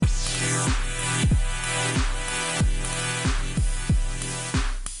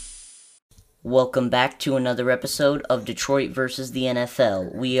Welcome back to another episode of Detroit versus the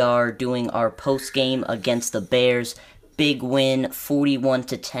NFL. We are doing our post game against the Bears. Big win,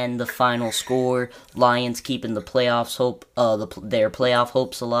 41-10, the final score. Lions keeping the playoffs their playoff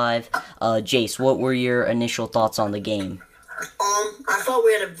hopes alive. Jace, what were your initial thoughts on the game? I thought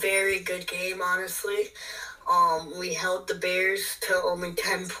we had a very good game, honestly. We held the Bears to only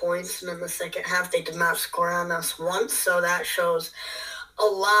 10 points, and in the second half, they did not score on us once, so that shows a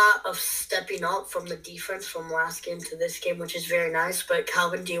lot of stepping up from the defense from last game to this game, which is very nice. But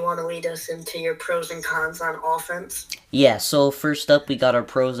Calvin, do you want to lead us into your pros and cons on offense? Yeah, so first up, we got our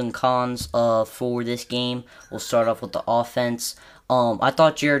pros and cons for this game. We'll start off with the offense. I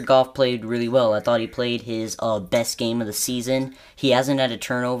thought Jared Goff played really well. I thought he played his best game of the season. He hasn't had a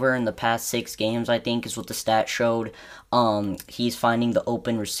turnover in the past 6 games, I think, is what the stat showed. He's finding the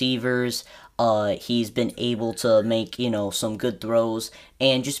open receivers. He's been able to make, some good throws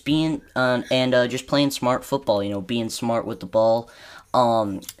and just just playing smart football, being smart with the ball.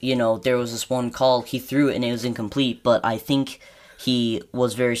 There was this one call, he threw it and it was incomplete, but I think he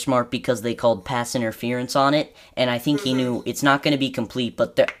was very smart because they called pass interference on it, and I think he knew it's not going to be complete,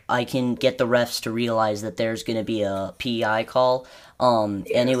 but I can get the refs to realize that there's going to be a PI call, and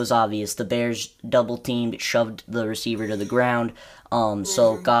it was obvious. The Bears double-teamed, shoved the receiver to the ground,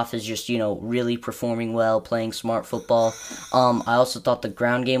 so Goff is just, really performing well, playing smart football. I also thought the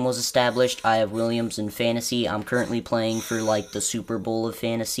ground game was established. I have Williams in fantasy. I'm currently playing for, the Super Bowl of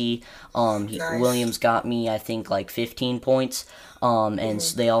fantasy. Nice. Williams got me, I think, 15 points. And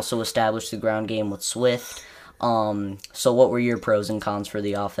they also established the ground game with Swift. So what were your pros and cons for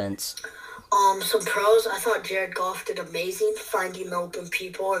the offense? Some pros, I thought Jared Goff did amazing finding the open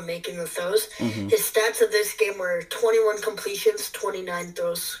people and making the throws. His stats of this game were 21 completions, 29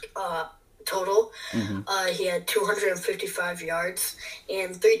 throws total. He had 255 yards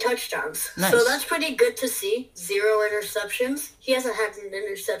and 3 touchdowns. Nice. So that's pretty good to see. 0 interceptions. He hasn't had an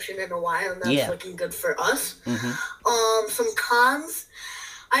interception in a while, and that's looking good for us. Some cons,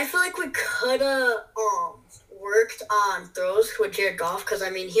 I feel like we could have worked on throws with Jared Goff, because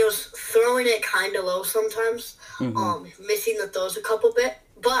he was throwing it kind of low sometimes, missing the throws a couple bit.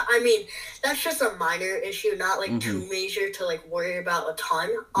 But that's just a minor issue, not too major to worry about a ton.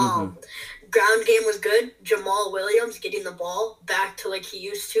 Ground game was good. Jamal Williams getting the ball back to he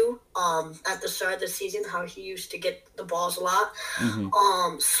used to at the start of the season, how he used to get the balls a lot.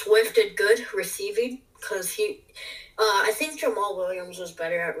 Swift did good receiving, because I think Jamal Williams was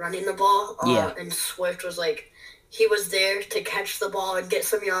better at running the ball. And Swift was he was there to catch the ball and get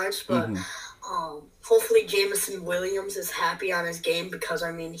some yards. But hopefully Jameson Williams is happy on his game, because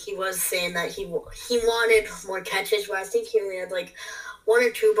he was saying that he wanted more catches, but I think he only had 1 or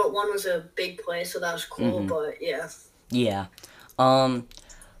 2, but one was a big play, so that was cool. But yeah.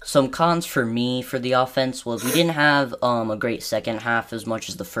 Some cons for me for the offense was we didn't have a great second half as much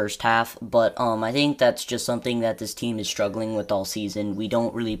as the first half, but I think that's just something that this team is struggling with all season. We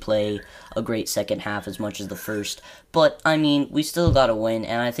don't really play a great second half as much as the first, but we still got to win,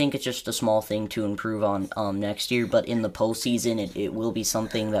 and I think it's just a small thing to improve on next year, but in the postseason it will be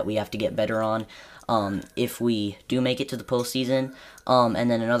something that we have to get better on if we do make it to the postseason.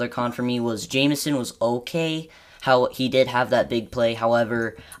 And then another con for me was Jameson was okay. How he did have that big play,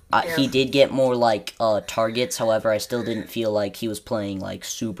 however, he did get more targets. However, I still didn't feel like he was playing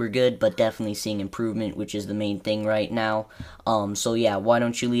super good, but definitely seeing improvement, which is the main thing right now. So yeah, why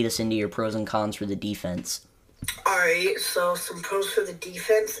don't you lead us into your pros and cons for the defense? Alright, so some pros for the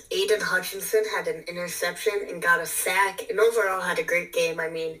defense. Aiden Hutchinson had an interception and got a sack, and overall had a great game.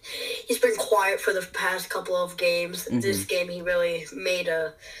 He's been quiet for the past couple of games. This game, he really made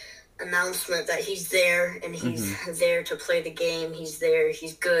a announcement that he's there, and he's there to play the game. He's there.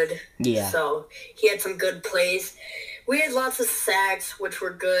 He's good. Yeah. So he had some good plays. We had lots of sacks, which were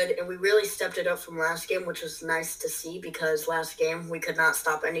good, and we really stepped it up from last game, which was nice to see, because last game we could not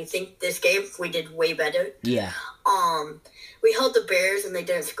stop anything. This game we did way better. Yeah. We held the Bears, and they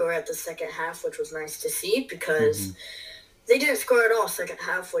didn't score at the second half, which was nice to see, because they didn't score at all second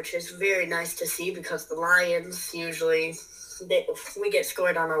half, which is very nice to see, because the Lions usually we get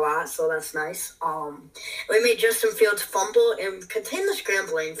scored on a lot, so that's nice. We made Justin Fields fumble and contain the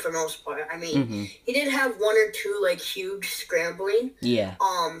scrambling for most part. He did have 1 or 2 huge scrambling. Yeah.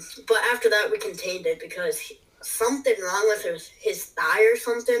 But after that we contained it, because something wrong with his thigh or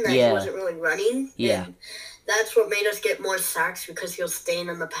something, that he wasn't really running. Yeah. And that's what made us get more sacks, because he was staying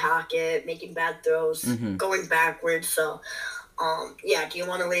in the pocket, making bad throws, going backwards. So, do you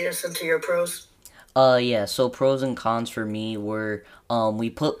want to lead us into your pros? Yeah, so pros and cons for me were we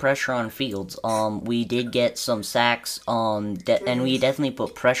put pressure on Fields. We did get some sacks, and we definitely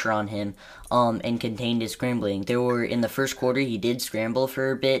put pressure on him, and contained his scrambling. There were, in the first quarter, he did scramble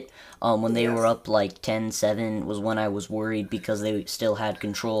for a bit. When they were up like 10-7 was when I was worried because they still had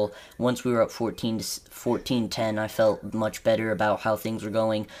control. Once we were up 14-10, I felt much better about how things were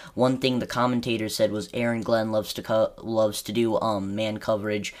going. One thing the commentator said was Aaron Glenn loves to do man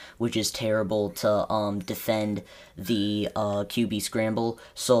coverage, which is terrible to defend the QB scramble.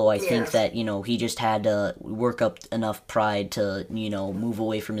 So I think that, he just had to work up enough pride to, move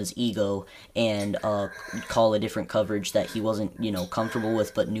away from his ego and call a different coverage that he wasn't, comfortable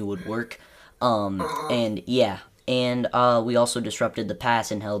with but knew would work. And we also disrupted the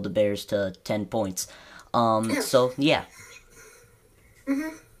pass and held the Bears to 10 points. So yeah.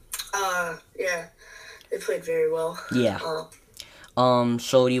 Yeah, they played very well. Yeah.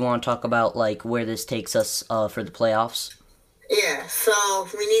 So do you want to talk about like where this takes us for the playoffs? Yeah, so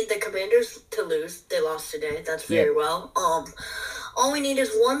we need the Commanders to lose. They lost today. That's very well. All we need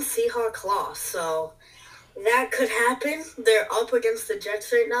is one Seahawk loss. So that could happen. They're up against the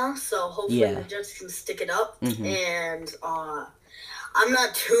Jets right now, so hopefully the Jets can stick it up. And I'm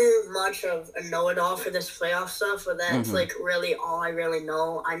not too much of a know-it-all for this playoff stuff, but that's like really all I really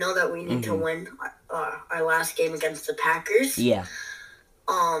know. I know that we need to win our last game against the Packers. Yeah.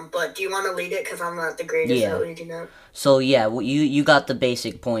 But do you want to lead it? Because I'm not the greatest at leading it. So, you got the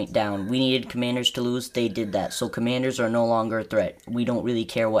basic point down. We needed Commanders to lose. They did that. So, Commanders are no longer a threat. We don't really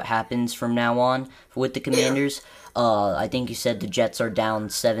care what happens from now on with the Commanders. I think you said the Jets are down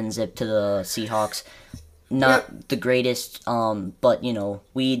 7-0 to the Seahawks. Not the greatest, but,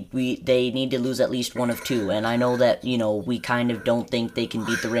 they need to lose at least one of two. And I know that, we kind of don't think they can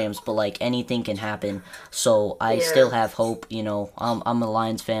beat the Rams, but, like, anything can happen. So I still have hope, I'm a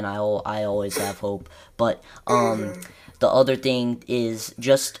Lions fan. I always have hope. But the other thing is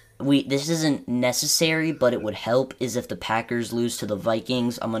just... this isn't necessary, but it would help is if the Packers lose to the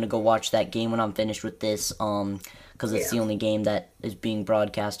Vikings. I'm going to go watch that game when I'm finished with this, because it's the only game that is being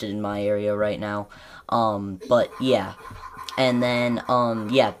broadcasted in my area right now. But yeah, and then,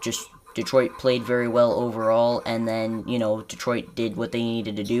 just Detroit played very well overall, and then, Detroit did what they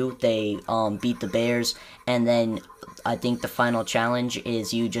needed to do. They, beat the Bears, and then I think the final challenge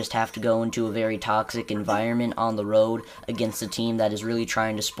is you just have to go into a very toxic environment on the road against a team that is really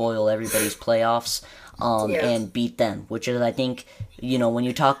trying to spoil everybody's playoffs, and beat them, which is, I think, when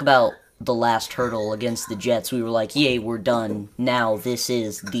you talk about the last hurdle against the Jets, we were like, yay, we're done. Now this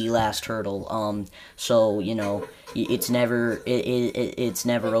is the last hurdle. So, it's never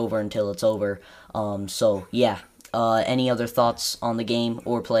over until it's over. So yeah. Any other thoughts on the game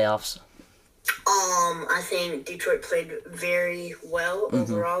or playoffs? I think Detroit played very well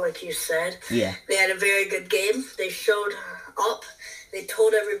overall, like you said. Yeah. They had a very good game. They showed up. They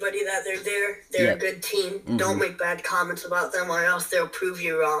told everybody that they're there. They're a good team. Don't make bad comments about them or else they'll prove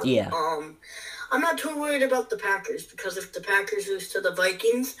you wrong. Yeah. I'm not too worried about the Packers because if the Packers lose to the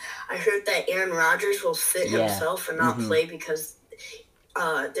Vikings, I heard that Aaron Rodgers will sit himself and not play because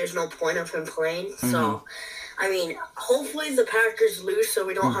there's no point of him playing. So, I mean, hopefully the Packers lose so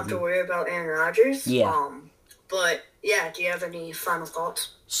we don't have to worry about Aaron Rodgers. Yeah. But, yeah, do you have any final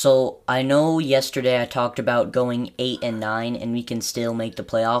thoughts? So, I know yesterday I talked about going 8-9 and we can still make the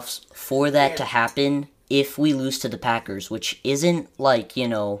playoffs. For that to happen, if we lose to the Packers, which isn't like,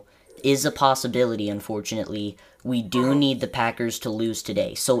 is a possibility, unfortunately, we do need the Packers to lose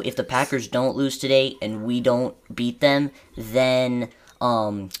today. So, if the Packers don't lose today and we don't beat them, then,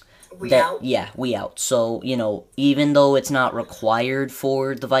 we out? Yeah, we out. So, even though it's not required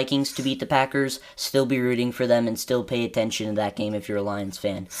for the Vikings to beat the Packers, still be rooting for them and still pay attention to that game if you're a Lions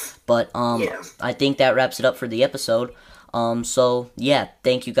fan. But, I think that wraps it up for the episode. So, yeah,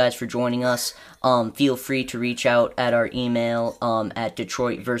 thank you guys for joining us. Feel free to reach out at our email, at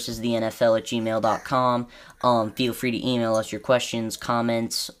DetroitVersusTheNFL@gmail.com. Feel free to email us your questions,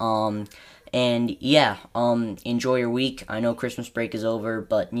 comments, and yeah, enjoy your week. I know Christmas break is over,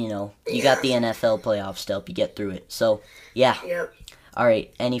 but you got the NFL playoffs to help you get through it. So, yeah. Yep.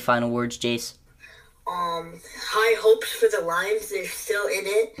 Alright, any final words, Jace? High hopes for the Lions. They're still in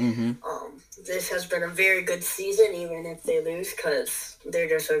it. This has been a very good season, even if they lose, because they're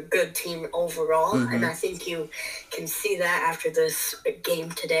just a good team overall. And I think you can see that after this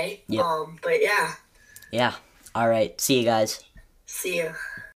game today. Yep. But yeah. Yeah. Alright, see you guys. See ya.